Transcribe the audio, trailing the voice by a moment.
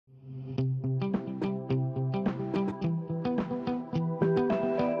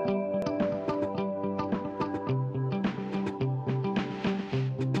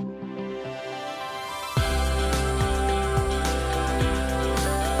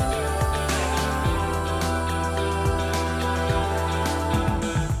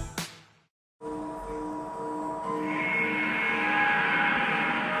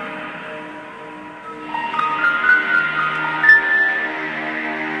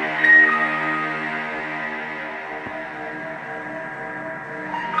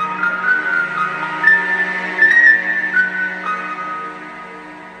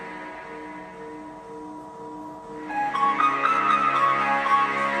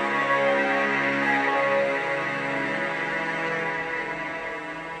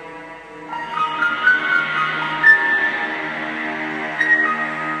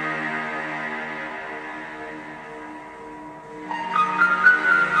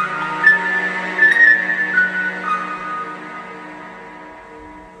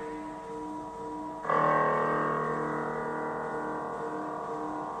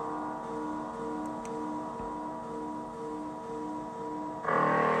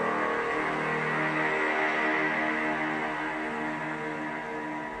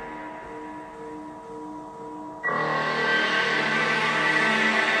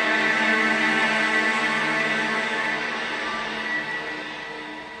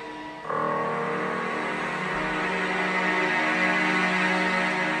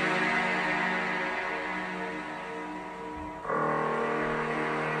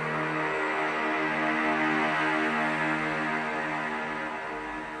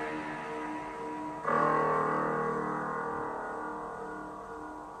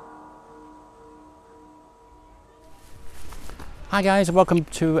Hi guys, and welcome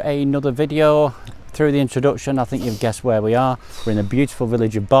to another video. Through the introduction, I think you've guessed where we are. We're in the beautiful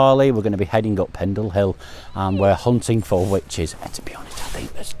village of Barley. We're going to be heading up Pendle Hill and we're hunting for witches. And to be honest, I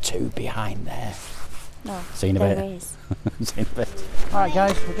think there's two behind there. No, See you in a bit. there is. See you in a bit. Alright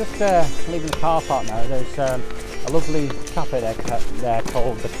guys, we're just leaving the car park now. There's a lovely cafe there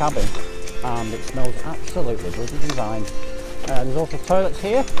called The Cabin and it smells absolutely bloody divine. There's also toilets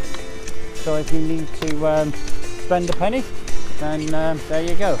here, so if you need to spend a penny, then there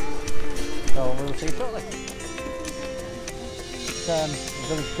you go. So we'll see you shortly. It's the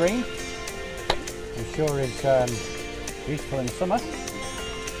village green. I'm sure is beautiful in the summer.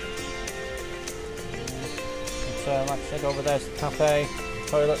 It's, like I said, over there's the cafe,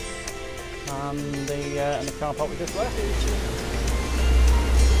 toilets, and the car park we just left.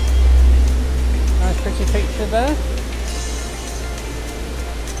 Nice pretty picture there.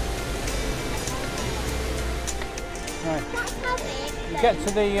 Right. You get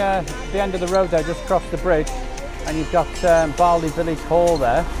to the end of the road there, just cross the bridge, and you've got Barley Village Hall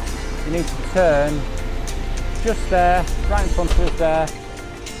there. You need to turn just there, right in front of us there,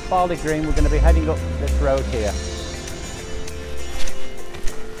 Barley Green. We're going to be heading up this road here.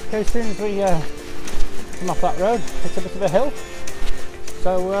 Okay, as soon as we come off that road, it's a bit of a hill.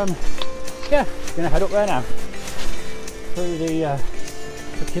 So yeah, we're going to head up there now, through the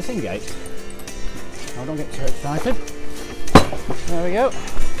kissing gate. Oh, don't get too excited. There we go.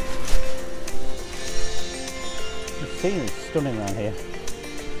 The scenery is stunning around here.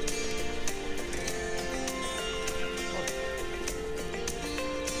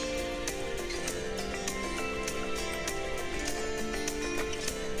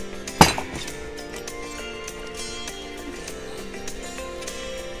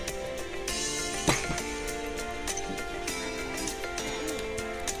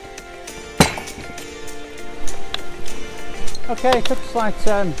 Okay, it took a slight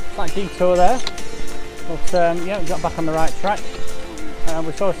detour there, but yeah, we got back on the right track.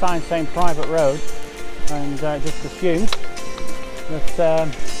 We saw a sign saying private road, and just assumed that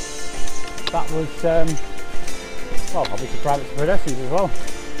that was, well, obviously private to pedestrians as well.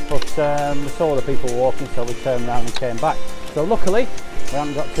 But we saw the people walking, so we turned around and came back. So luckily, we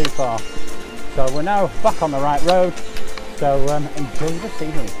haven't got too far. So we're now back on the right road, so enjoy the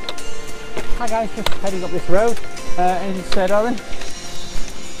scenery. Hi guys, just heading up this road. Anything to say, darling?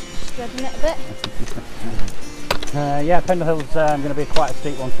 Spreading it a bit. Yeah, Pendle Hill's going to be quite a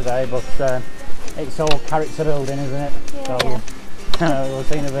steep one today, but it's all character building, isn't it? Yeah, so yeah. We'll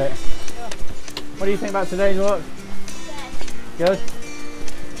see in a bit. What do you think about today's walk? Good?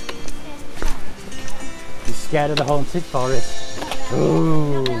 You're scared of the haunted forest?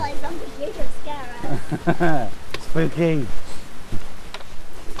 Ooh. I feel like scared. Spooky.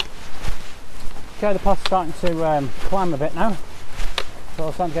 Okay, the path's starting to climb a bit now, so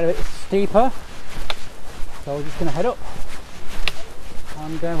it's starting to get a bit steeper, so we're just going to head up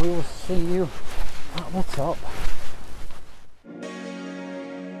and we will see you at the top.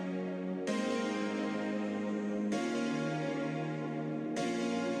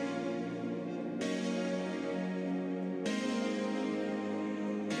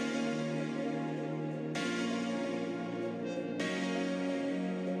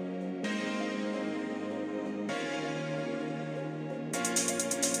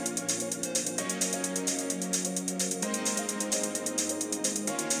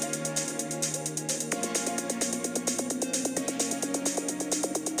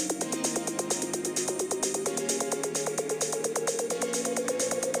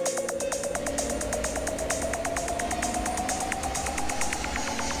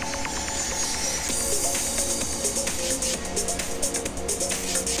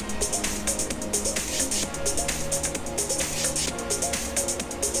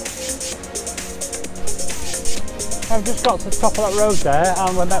 I've just got to the top of that road there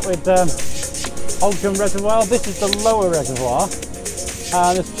and we're met with Ogden Reservoir. This is the lower reservoir.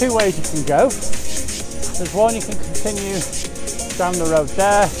 There's two ways you can go. There's one, you can continue down the road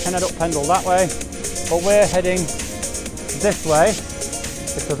there and head up Pendle that way, but we're heading this way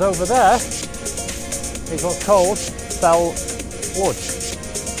because over there is what's called Fell Wood,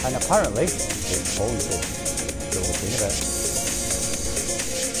 and apparently it's haunted. So we'll see in a bit.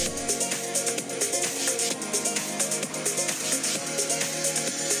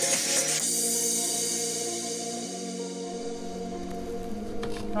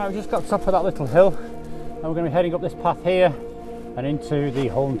 Right, we've just got to the top of that little hill and we're going to be heading up this path here and into the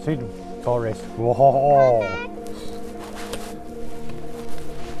haunted forest. Whoa.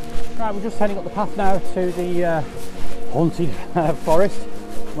 Right, we're just heading up the path now to the haunted forest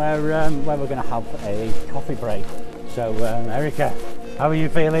where we're going to have a coffee break. So, Erica, how are you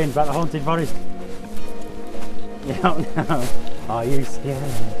feeling about the haunted forest? You don't know. Are you scared?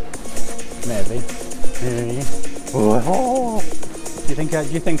 Maybe. Oh. Do you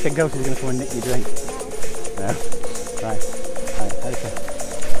think a ghost is going to come and nick your drink? No. Right. Okay.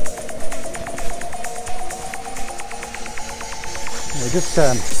 We're just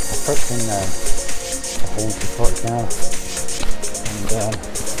approaching the haunted forest now, and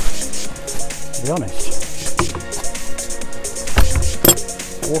to be honest,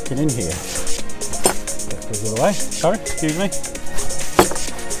 walking in here. Goes the other way. Sorry, excuse me.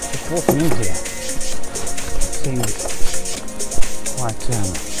 Just walking in here seems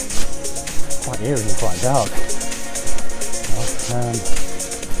quite eerie and quite dark.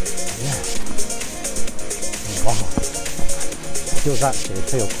 Yeah. Oh, wow. It does actually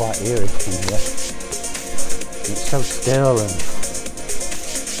feel quite eerie in here. It's so still and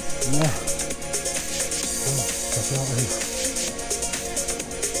yeah.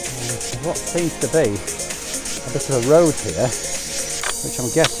 What seems to be a bit of a road here, which I'm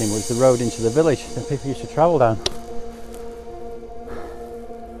guessing was the road into the village that people used to travel down.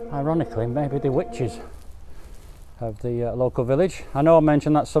 Ironically, maybe the witches of the local village. I know I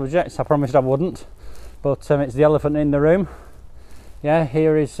mentioned that subject, I promised I wouldn't, but it's the elephant in the room. Yeah,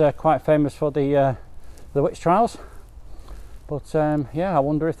 here is quite famous for the witch trials. But yeah, I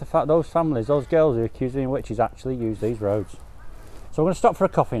wonder if those families, those girls who are accused of being witches, actually use these roads. So we're going to stop for a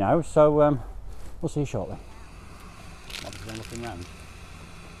coffee now, so we'll see you shortly. I'm just looking around.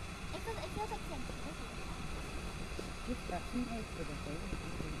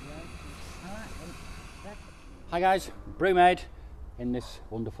 Hi guys, brew made in this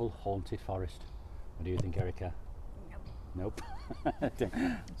wonderful haunted forest. What do you think, Erica? Nope. Nope.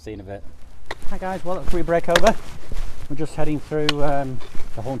 See you in a bit. Hi guys, well, let's break over. We're just heading through the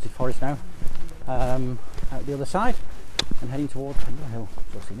haunted forest now, out the other side, and heading towards Pendle Hill.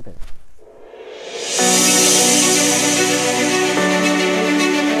 So see you in a bit.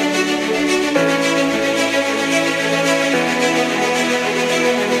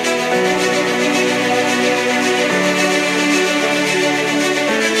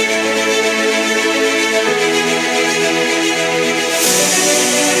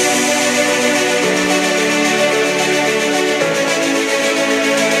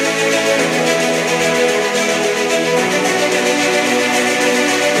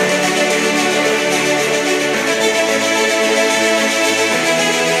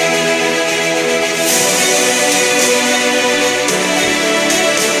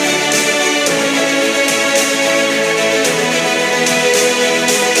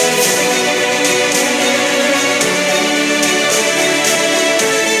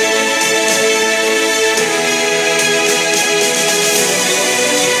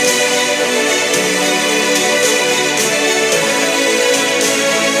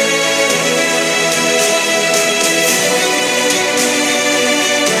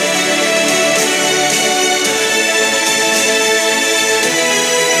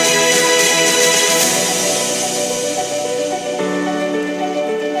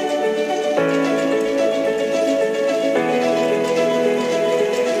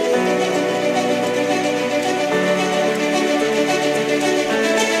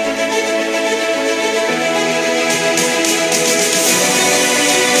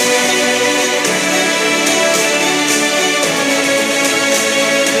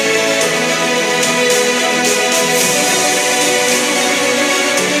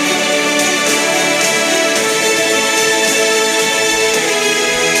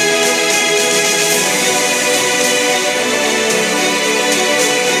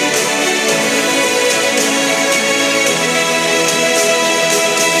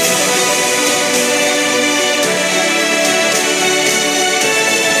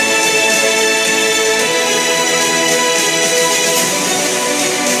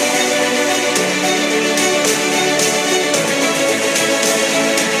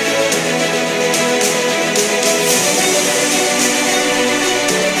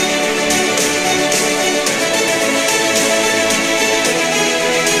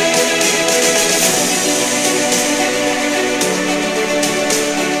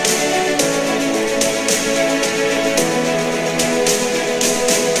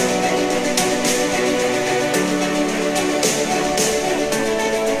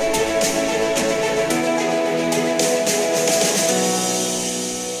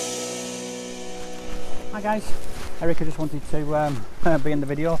 Hi guys, Erica just wanted to be in the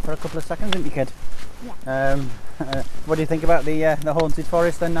video for a couple of seconds, didn't you, kid? Yeah. What do you think about the haunted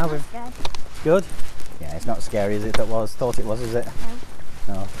forest then now? Good. Good? Yeah, it's not scary as it thought it was, is it?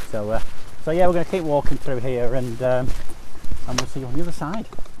 No. No. So So yeah, we're going to keep walking through here, and we'll see you on the other side.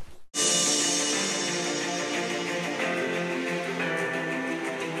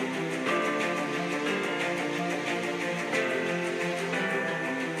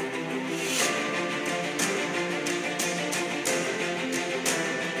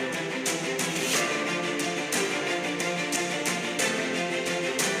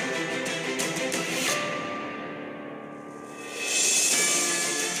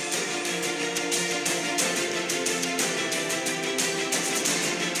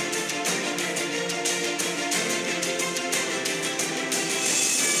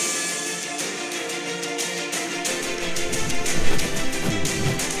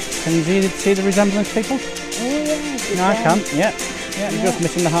 Can you see the resemblance, people? Oh yeah. No, I can. Yeah. Yeah, they're just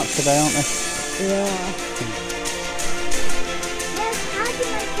missing the hats today, aren't they? Yeah. Yes, how do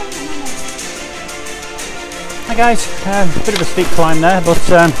I put them on it? Hi guys, a bit of a steep climb there, but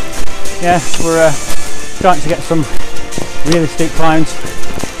yeah, we're trying to get some really steep climbs.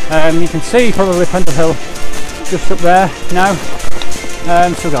 You can see probably Pendle Hill just up there now.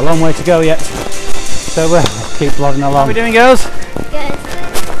 Still got a long way to go yet, so we'll keep plodding along. How are we doing, girls? Good.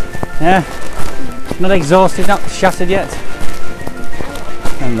 Yeah? Not exhausted, not shattered yet?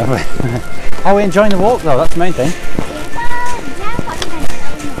 Are we enjoying the walk though? That's the main thing.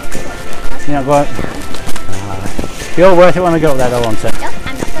 You're not going? Be all worth it when we go up there though, won't it? Nope,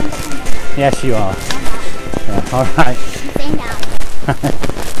 I'm not going to come down. Yes, you are. Yeah, alright. I'm staying down.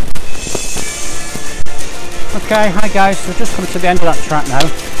 Okay, hi guys, we've just come to the end of that track now,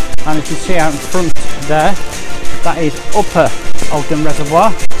 and you can see out in front there, that is Upper Ogden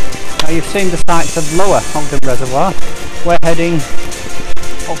Reservoir. Now you've seen the sights of Lower Ogden Reservoir. We're heading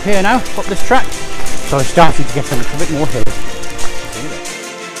up here now, up this track, so it's starting to get a little bit more hilly.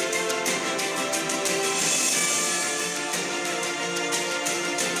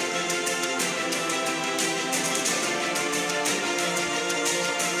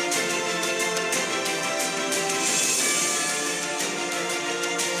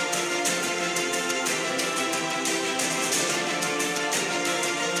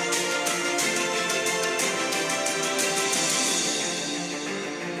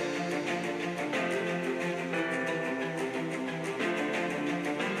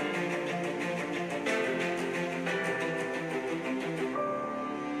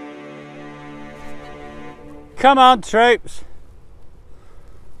 Come on, troops!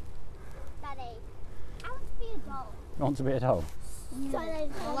 Daddy, I want to be a doll. You want to be at home?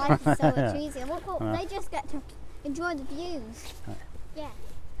 Life is so much easier. Look, they just get to enjoy the views. Right. Yeah.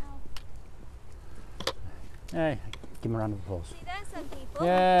 Hey, give them a round of applause. See, there's some people.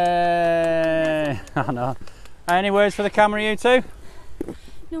 Yay! I know. Any words for the camera, you two?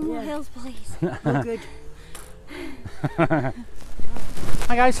 No more hills, please. We're good.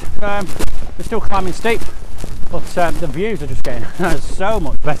 Hi guys, we're still climbing steep, but the views are just getting so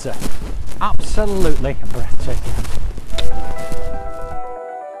much better. Absolutely breathtaking.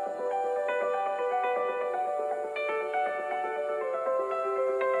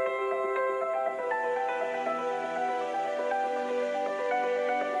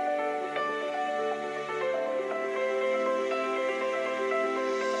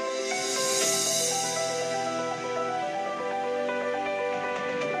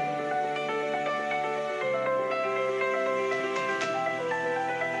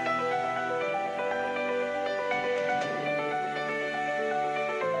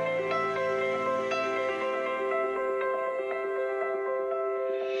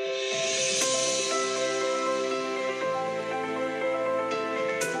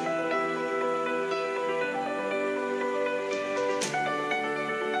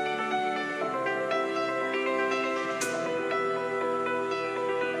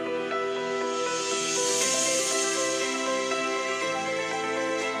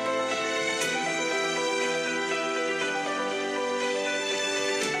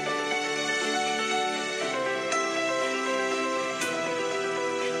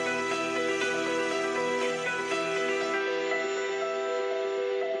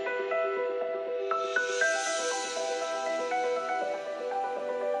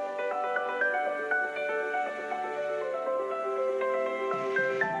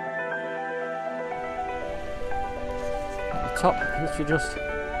 Top, literally just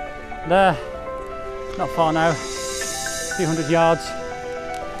there, not far now, a few hundred yards,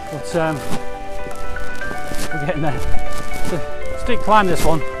 but we're getting there. It's a steep climb, this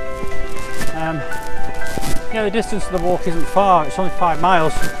one. Yeah, the distance of the walk isn't far, it's only 5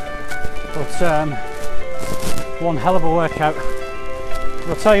 miles, but one hell of a workout.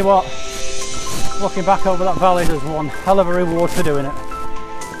 I'll tell you what, looking back over that valley, there's one hell of a reward for doing it.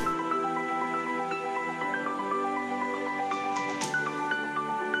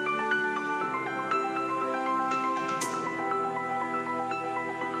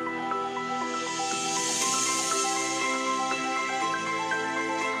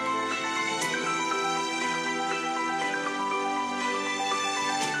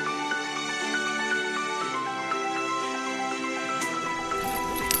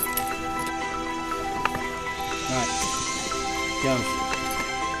 Right, girls,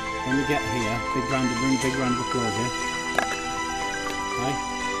 when we get here, big round of applause here. Okay.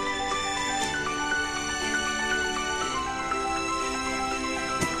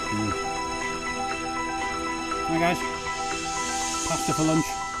 Hi guys, pasta for lunch,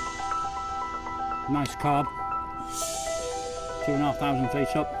 nice carb, 2,500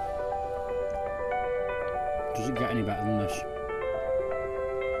 feet up. Does it get any better than this?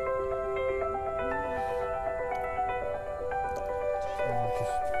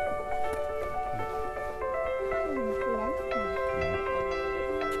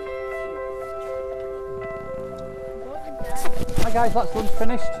 Hi guys, that's lunch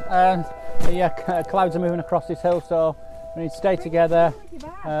finished. The clouds are moving across this hill, so we need to stay together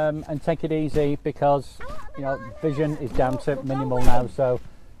and take it easy because vision is down to minimal now. So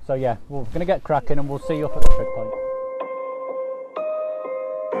yeah, we're going to get cracking and we'll see you up at the trig point.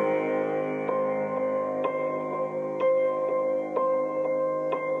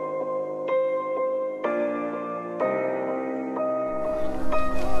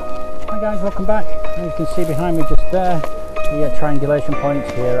 Hi guys, welcome back. As you can see behind me just there, the triangulation point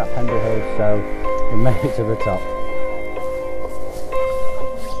here at Pendle Hill, so we made it to the top.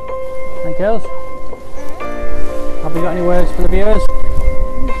 Hi girls, have you got any words for the viewers?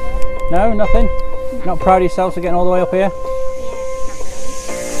 No, nothing? Not proud of yourselves for getting all the way up here?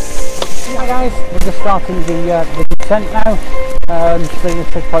 Hi guys, we're just starting the descent now. Seeing the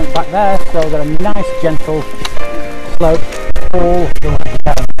trig point back there, so we've got a nice gentle slope all the way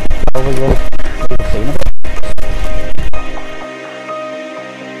down. So we will see in a bit.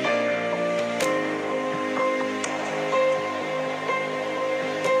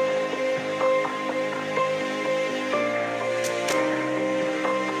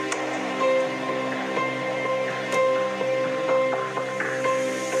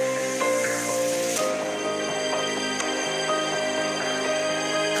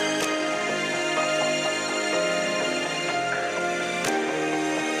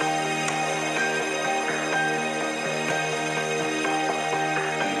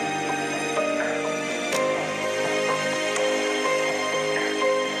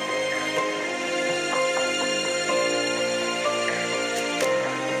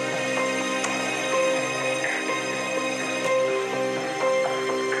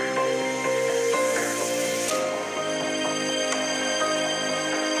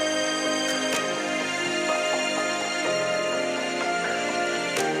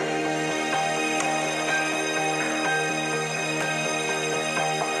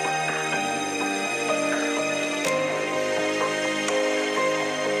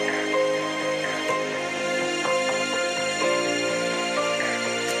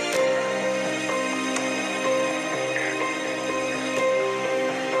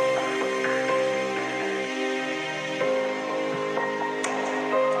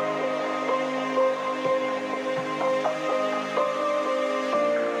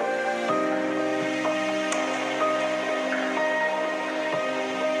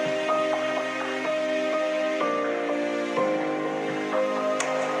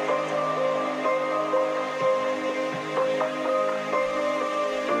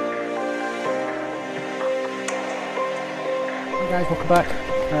 Guys, welcome back.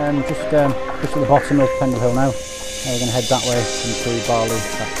 Just at the bottom of Pendle Hill now. We're going to head that way into Barley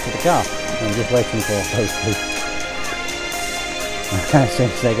back to the car. And I'm just waiting for those two as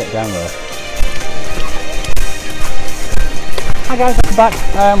soon as they get down there. Hi guys, welcome back.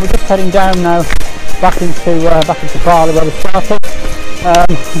 We're just heading down now, back into Barley where we started.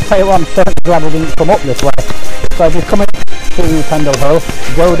 I'll tell you what, I'm so glad we didn't come up this way. So we're coming to Pendle Hill,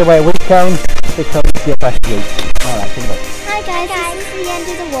 go the way we came because it's your best route. Alright, see you later. Hi guys, this is the end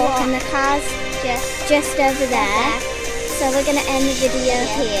of the walk and the car's just over there. So we're going to end the video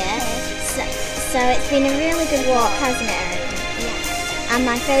here. So it's been a really good walk, hasn't it, Erin? Yeah. And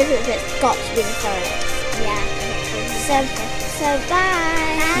my favourite bit's got to be the forest. Yeah. So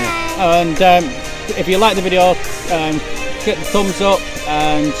bye. Yeah. Oh, and if you like the video, hit the thumbs up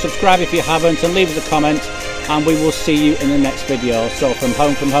and subscribe if you haven't, and leave us a comment, and we will see you in the next video. So from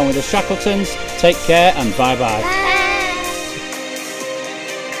home with the Shackletons, take care and bye bye.